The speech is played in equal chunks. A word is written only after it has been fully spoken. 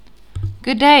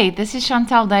Good day, this is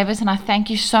Chantal Davis, and I thank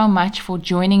you so much for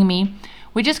joining me.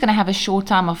 We're just going to have a short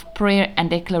time of prayer and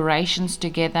declarations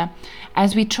together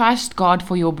as we trust God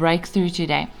for your breakthrough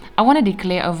today. I want to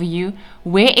declare over you,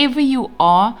 wherever you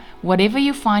are, whatever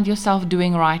you find yourself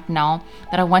doing right now,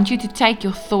 that I want you to take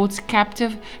your thoughts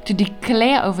captive, to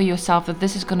declare over yourself that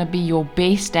this is going to be your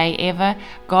best day ever.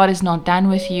 God is not done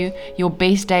with you. Your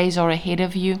best days are ahead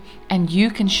of you, and you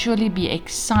can surely be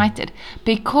excited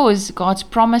because God's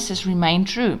promises remain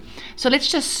true. So let's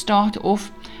just start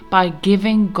off by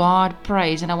giving God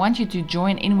praise. And I want you to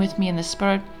join in with me in the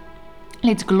Spirit.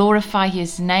 Let's glorify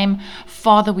His name.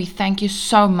 Father, we thank you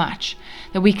so much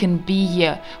that we can be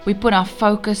here. We put our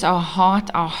focus, our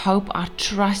heart, our hope, our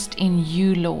trust in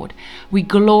you, Lord. We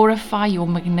glorify your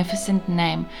magnificent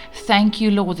name. Thank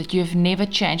you, Lord, that you have never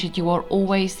changed, that you are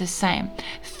always the same.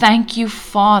 Thank you,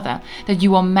 Father, that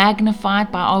you are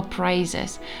magnified by our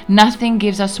praises. Nothing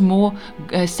gives us more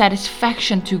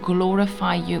satisfaction to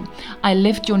glorify you. I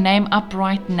lift your name up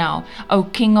right now, O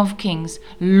King of Kings,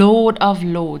 Lord of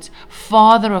Lords,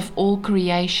 Father of all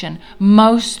creation,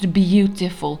 most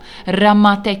beautiful.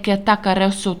 Lord,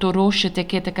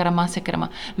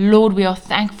 we are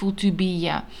thankful to be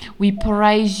here. We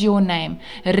praise your name.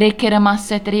 I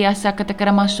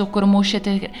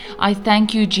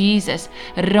thank you, Jesus,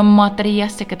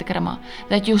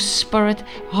 that your Spirit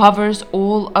hovers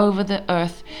all over the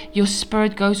earth. Your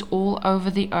Spirit goes all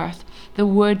over the earth. The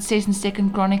word says in 2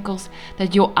 Chronicles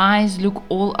that your eyes look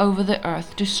all over the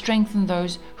earth to strengthen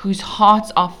those whose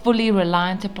hearts are fully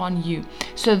reliant upon you.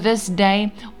 So this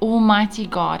day, Almighty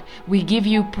God, we give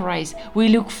you praise. We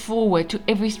look forward to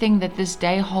everything that this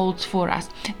day holds for us.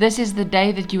 This is the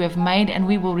day that you have made, and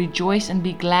we will rejoice and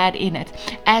be glad in it.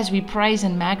 As we praise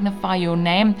and magnify your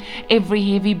name, every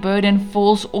heavy burden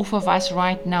falls off of us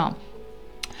right now.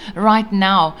 Right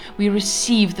now, we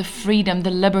receive the freedom,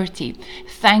 the liberty.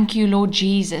 Thank you, Lord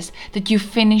Jesus, that you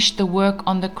finished the work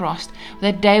on the cross.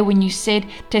 That day when you said,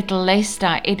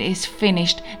 Tetelestai, it is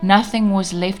finished. Nothing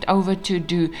was left over to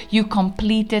do. You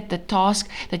completed the task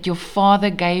that your Father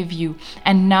gave you.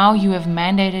 And now you have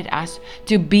mandated us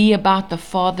to be about the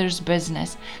Father's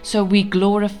business. So we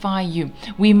glorify you.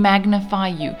 We magnify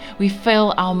you. We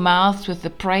fill our mouths with the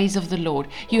praise of the Lord.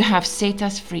 You have set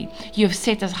us free. You have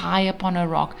set us high upon a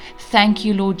rock. Thank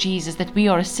you, Lord Jesus, that we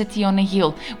are a city on a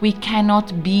hill. We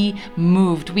cannot be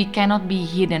moved. We cannot be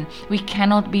hidden. We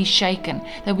cannot be shaken.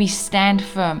 That we stand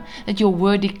firm. That your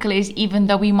word declares, even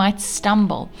though we might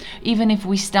stumble, even if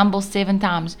we stumble 7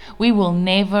 times, we will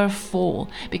never fall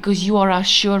because you are our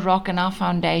sure rock and our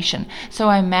foundation. So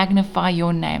I magnify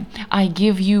your name. I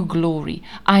give you glory.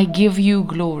 I give you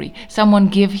glory. Someone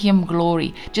give him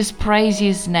glory. Just praise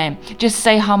his name. Just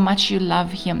say how much you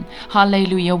love him.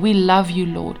 Hallelujah. We love you,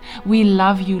 Lord. We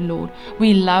love you, Lord.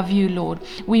 We love you, Lord.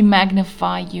 We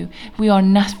magnify you. We are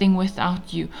nothing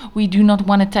without you. We do not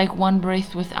want to take one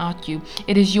breath without you.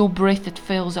 It is your breath that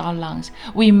fills our lungs.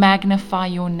 We magnify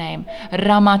your name.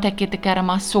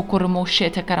 Ramateketekarama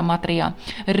sokoromoshete karamatria.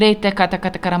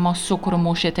 Retekatakakarama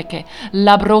sokoromosheteke.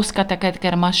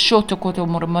 Labroskatakakarama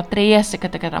shotokotomormatria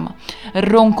sekatekarama.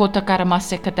 Ronkotakarama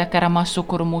sekatakarama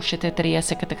sokoromoshete tria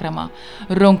sekatekarama.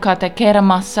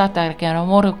 Ronkatekarama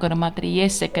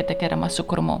satakaramorukaramatriye sekatekarama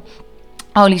sokoromo.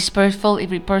 Holy Spirit, fill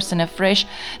every person afresh.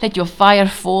 Let your fire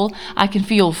fall. I can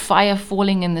feel fire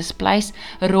falling in this place.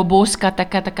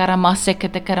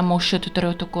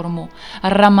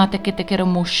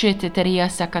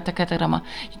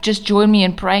 Just join me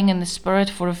in praying in the Spirit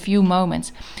for a few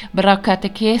moments.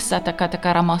 Thank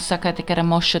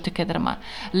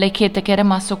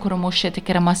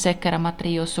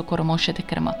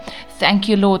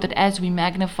you, Lord, that as we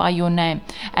magnify your name,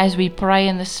 as we pray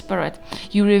in the Spirit,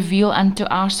 you reveal unto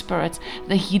our spirits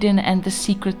the hidden and the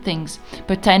secret things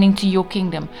pertaining to your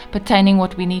kingdom, pertaining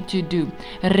what we need to do.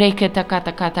 Thank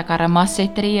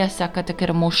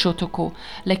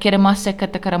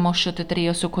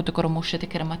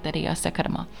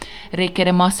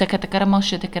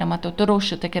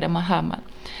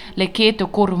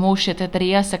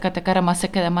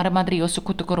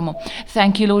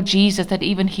you, Lord Jesus, that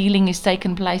even healing is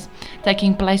taking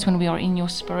place when we are in your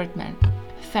Spirit, man.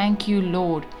 Thank you,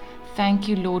 Lord. Thank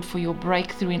you, Lord, for your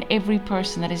breakthrough in every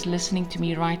person that is listening to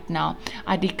me right now.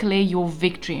 I declare your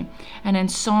victory. And in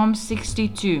Psalm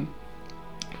 62,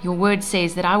 Your word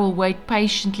says that I will wait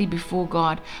patiently before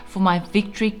God, for my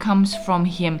victory comes from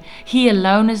Him. He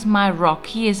alone is my rock.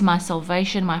 He is my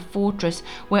salvation, my fortress,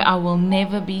 where I will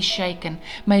never be shaken.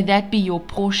 May that be your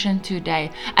portion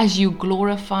today, as you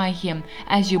glorify Him,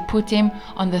 as you put Him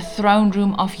on the throne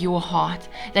room of your heart,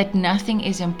 that nothing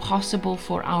is impossible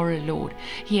for our Lord.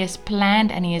 He has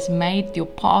planned and He has made your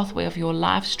pathway of your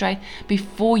life straight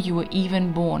before you were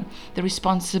even born. The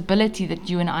responsibility that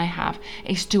you and I have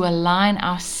is to align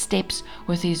our steps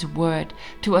with His word,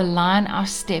 to align our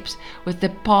steps with the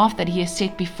path that He has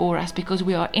set before us, because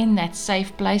we are in that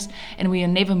safe place and we are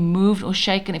never moved or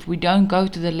shaken. If we don't go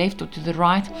to the left or to the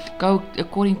right, go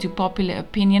according to popular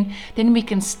opinion, then we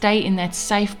can stay in that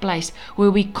safe place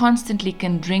where we constantly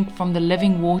can drink from the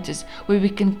living waters, where we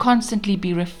can constantly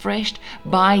be refreshed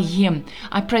by Him.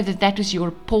 I pray that that is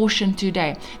your portion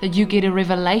today, that you get a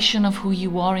revelation of who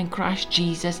you are in Christ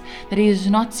Jesus, that He has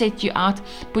not set you out,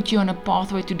 put you on a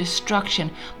pathway to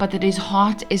destruction, but that His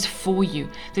heart is for you,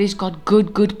 that He's got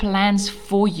good plans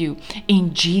for you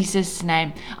in Jesus'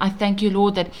 name. I thank you,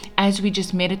 Lord, that as we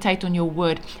just meditate on your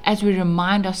word, as we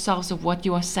remind ourselves of what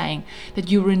you are saying, that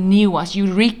you renew us, you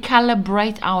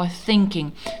recalibrate our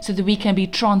thinking so that we can be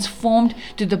transformed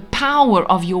to the power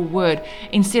of your word,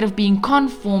 instead of being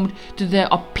conformed to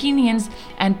the opinions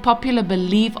and popular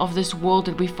belief of this world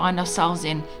that we find ourselves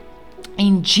in.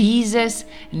 In Jesus'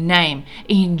 name,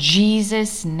 in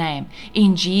Jesus' name,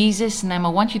 in Jesus' name, I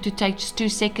want you to take just 2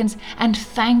 seconds and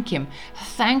thank Him.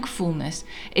 Thankfulness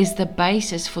is the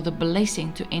basis for the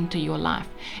blessing to enter your life.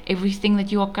 Everything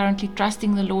that you are currently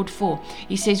trusting the Lord for,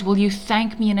 He says, will you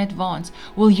thank me in advance?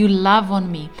 Will you love on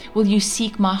me? Will you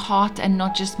seek my heart and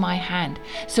not just my hand?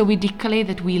 So we declare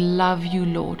that we love you,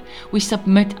 Lord. We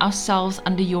submit ourselves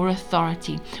under your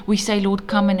authority. We say, Lord,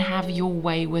 come and have your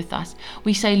way with us.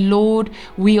 We say, Lord,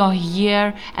 we are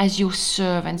here as your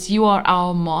servants. You are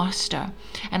our master.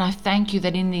 And I thank you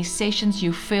that in these sessions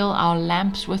you fill our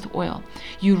lamps with oil.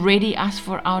 You ready us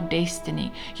for our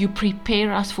destiny. You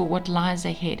prepare us for what lies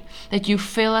ahead. That you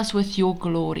fill us with your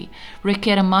glory. I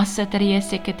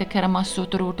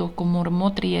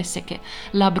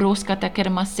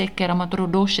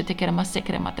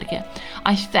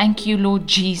thank you, Lord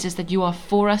Jesus, that you are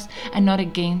for us and not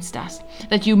against us.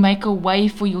 That you make a way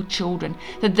for your children.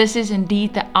 That this is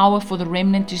indeed the hour for the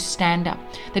remnant to stand up.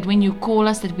 That when you call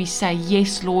us, that we say,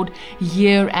 yes, Lord,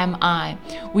 here am I.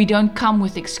 We don't come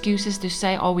with excuses to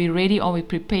say, are we ready? Are we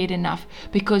prepared enough?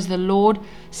 Because the Lord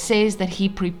says that He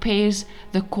prepares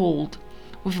the called.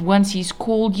 Once He's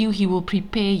called you, He will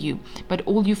prepare you. But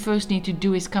all you first need to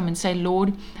do is come and say,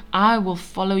 Lord, I will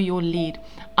follow your lead.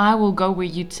 I will go where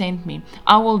you sent me.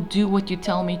 I will do what you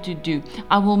tell me to do.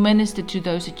 I will minister to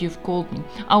those that you've called me.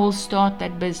 I will start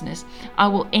that business. I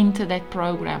will enter that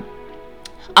program.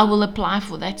 I will apply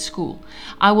for that school.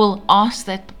 I will ask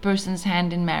that person's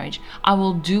hand in marriage. I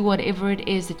will do whatever it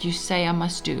is that you say I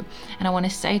must do. And I want to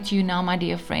say to you now, my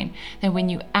dear friend, that when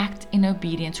you act in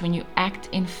obedience, when you act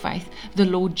in faith, the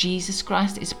Lord Jesus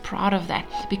Christ is proud of that,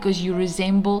 because you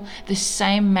resemble the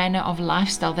same manner of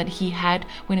lifestyle that He had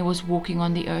when He was walking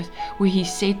on the earth, where He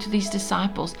said to these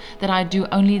disciples that I do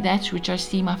only that which I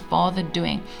see my Father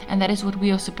doing. And that is what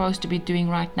we are supposed to be doing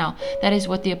right now. That is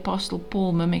what the Apostle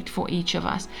Paul mimicked for each of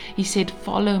us. He said,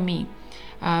 follow me,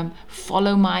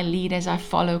 follow my lead as I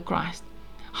follow Christ.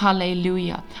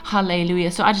 Hallelujah. Hallelujah.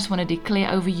 So I just want to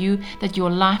declare over you that your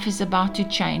life is about to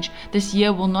change. This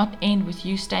year will not end with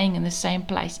you staying in the same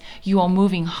place. You are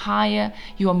moving higher.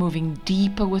 You are moving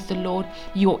deeper with the Lord.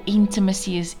 Your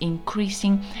intimacy is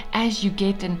increasing as you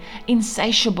get an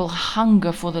insatiable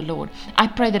hunger for the Lord. I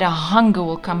pray that a hunger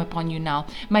will come upon you now.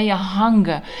 May a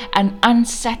hunger, an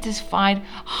unsatisfied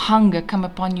hunger come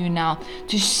upon you now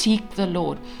to seek the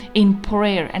Lord in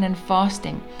prayer and in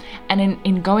fasting and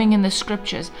in going in the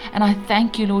scriptures. And I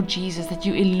thank you, Lord Jesus, that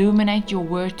you illuminate your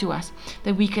word to us,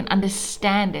 that we can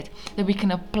understand it, that we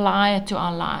can apply it to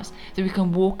our lives, that we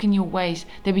can walk in your ways,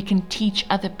 that we can teach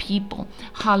other people.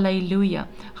 Hallelujah.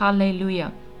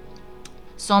 Hallelujah.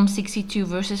 Psalm 62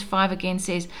 verses 5 again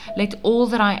says, let all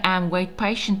that I am wait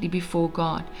patiently before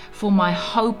God, for my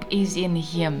hope is in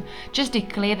Him. Just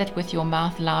declare that with your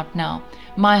mouth loud now.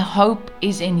 My hope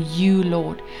is in you,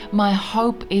 Lord. My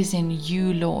hope is in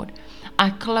you, Lord. I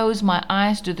close my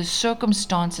eyes to the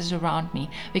circumstances around me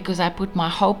because I put my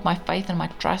hope, my faith, and my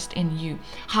trust in you.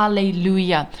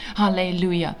 Hallelujah.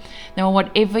 Hallelujah. Now,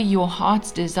 whatever your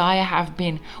heart's desire have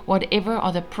been, whatever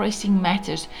are the pressing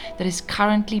matters that is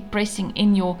currently pressing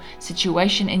in your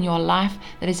situation, in your life,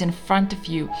 that is in front of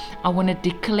you, I want to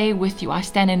declare with you, I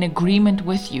stand in agreement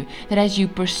with you, that as you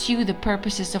pursue the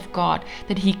purposes of God,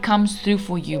 that He comes through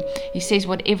for you. He says,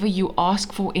 whatever you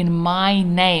ask for in my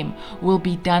name will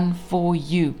be done for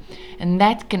you. And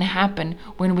that can happen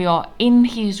when we are in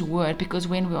His word, because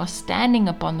when we are standing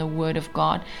upon the word of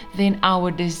God, then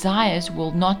our desires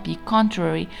will not be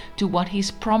contrary to what His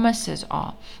promises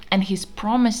are. And His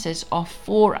promises are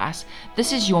for us.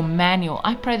 This is your manual.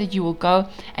 I pray that you will go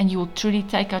and you will truly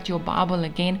take out your Bible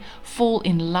again, fall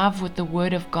in love with the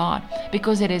word of God,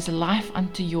 because it is life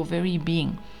unto your very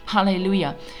being.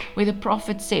 Hallelujah. Where the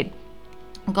prophet said,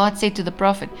 God said to the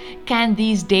prophet, can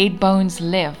these dead bones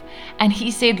live? And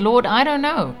he said, Lord, I don't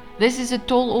know. This is a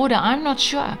tall order. I'm not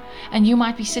sure. And you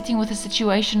might be sitting with a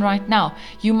situation right now.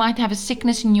 You might have a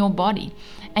sickness in your body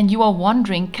and you are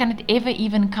wondering, can it ever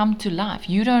even come to life?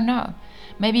 You don't know.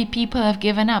 Maybe people have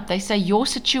given up. They say your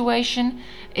situation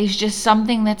is just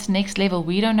something that's next level.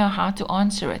 We don't know how to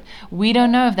answer it. We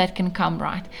don't know if that can come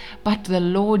right. But the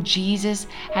Lord Jesus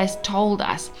has told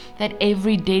us that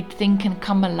every dead thing can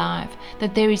come alive,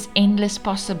 that there is endless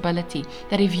possibility,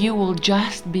 that if you will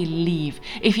just believe,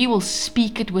 if you will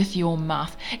speak it with your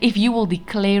mouth, if you will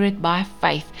declare it by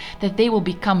faith, that they will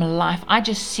become life. I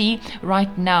just see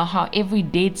right now how every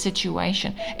dead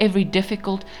situation, every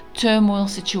difficult turmoil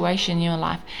situation in your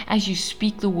life, as you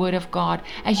speak the word of God,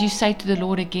 as you say to the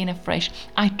Lord again afresh,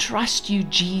 I trust you,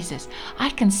 Jesus. I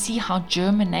can see how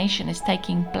germination is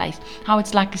taking place, how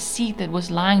it's like a seed that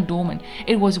was lying dormant.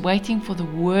 It was waiting for the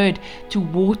word to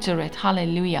water it.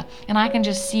 Hallelujah. And I can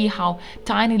just see how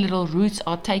tiny little roots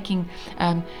are taking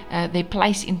their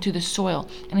place into the soil,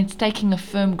 and it's taking a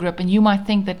firm grip. And you might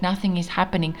think that nothing is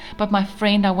happening, but my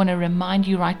friend, I want to remind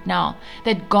you right now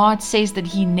that God says that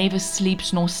He never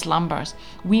sleeps nor slumbers.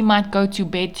 We might go to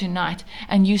bed tonight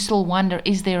and you still wonder,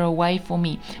 is there a way for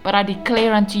me? But I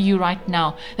declare unto you right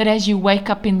now that as you wake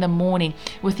up in the morning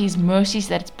with His mercies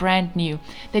that's brand new,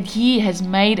 that He has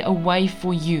made a way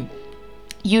for you.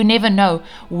 You never know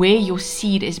where your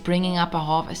seed is bringing up a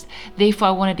harvest. Therefore,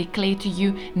 I want to declare to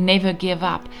you, never give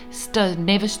up.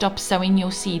 Never stop sowing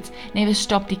your seeds. Never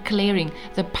stop declaring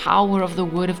the power of the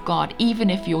Word of God.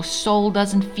 Even if your soul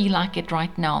doesn't feel like it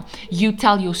right now, you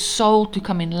tell your soul to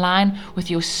come in line with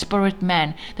your spirit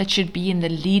man that should be in the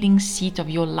leading seat of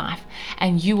your life.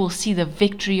 And you will see the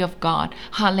victory of God.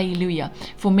 Hallelujah.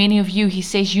 For many of you, He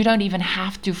says you don't even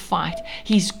have to fight.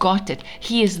 He's got it.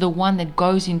 He is the one that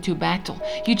goes into battle.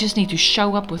 You just need to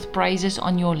show up with praises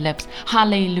on your lips.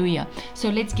 Hallelujah. So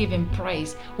let's give Him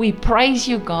praise. We praise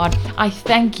you, God. I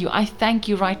thank you. I thank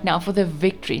you right now for the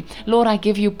victory. Lord, I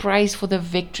give you praise for the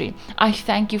victory. I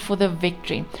thank you for the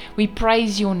victory. We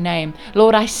praise your name.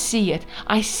 Lord, I see it.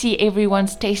 I see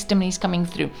everyone's testimonies coming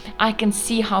through. I can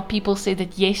see how people said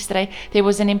that yesterday there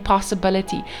was an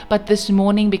impossibility, but this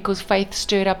morning, because faith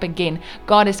stirred up again,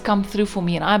 God has come through for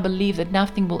me, and I believe that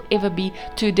nothing will ever be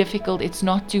too difficult. It's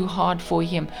not too hard for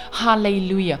Him.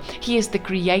 Hallelujah. He is the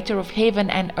creator of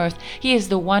heaven and earth. He is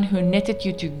the one who knitted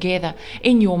you together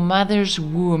in your mother's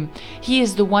womb. He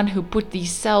is the one who put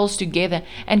these cells together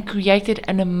and created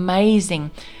an amazing,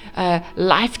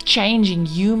 life-changing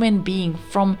human being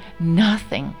from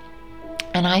nothing.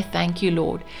 And I thank you,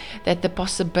 Lord, that the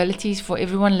possibilities for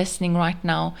everyone listening right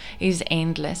now is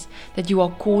endless, that you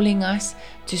are calling us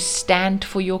to stand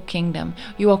for your kingdom.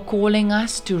 You are calling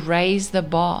us to raise the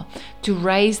bar, to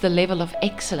raise the level of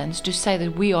excellence, to say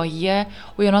that we are here,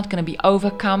 we are not going to be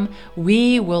overcome.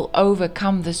 We will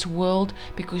overcome this world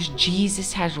because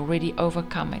Jesus has already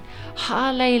overcome it.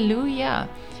 Hallelujah.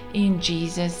 In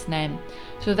Jesus' name.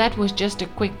 So that was just a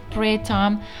quick prayer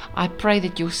time. I pray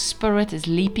that your spirit is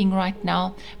leaping right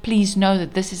now. Please know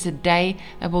that this is a day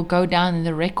that will go down in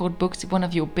the record books, one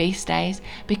of your best days,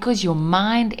 because your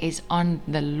mind is on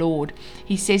the Lord.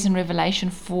 He says in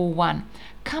Revelation 4:1,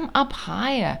 come up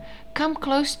higher. Come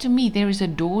close to me. There is a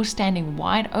door standing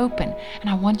wide open, and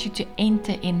I want you to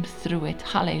enter in through it.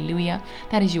 Hallelujah.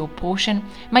 That is your portion.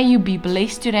 May you be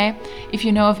blessed today. If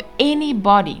you know of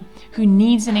anybody who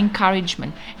needs an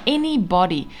encouragement,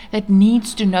 anybody that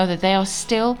needs to know that they are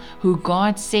still who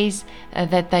God says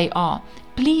that they are,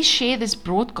 please share this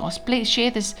broadcast. Please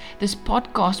share this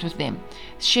podcast with them.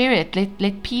 Share it.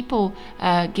 Let people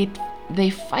get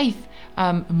their faith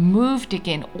moved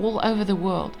again all over the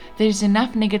world. There's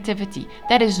enough negativity.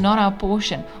 That is not our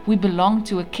portion. We belong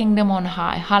to a kingdom on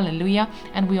high. Hallelujah.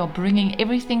 And we are bringing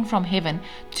everything from heaven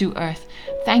to earth.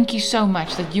 Thank you so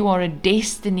much that you are a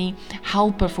destiny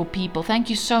helper for people. Thank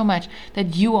you so much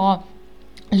that you are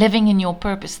living in your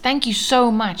purpose. Thank you so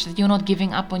much that you're not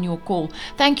giving up on your call.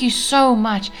 Thank you so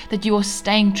much that you are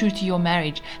staying true to your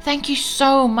marriage. Thank you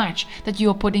so much that you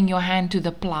are putting your hand to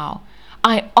the plow.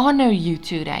 I honor you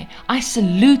today. I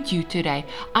salute you today.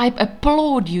 I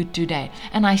applaud you today.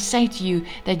 And I say to you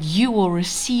that you will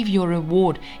receive your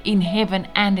reward in heaven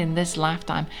and in this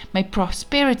lifetime. May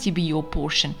prosperity be your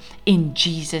portion in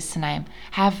Jesus' name.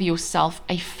 Have yourself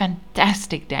a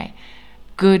fantastic day.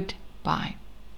 Goodbye.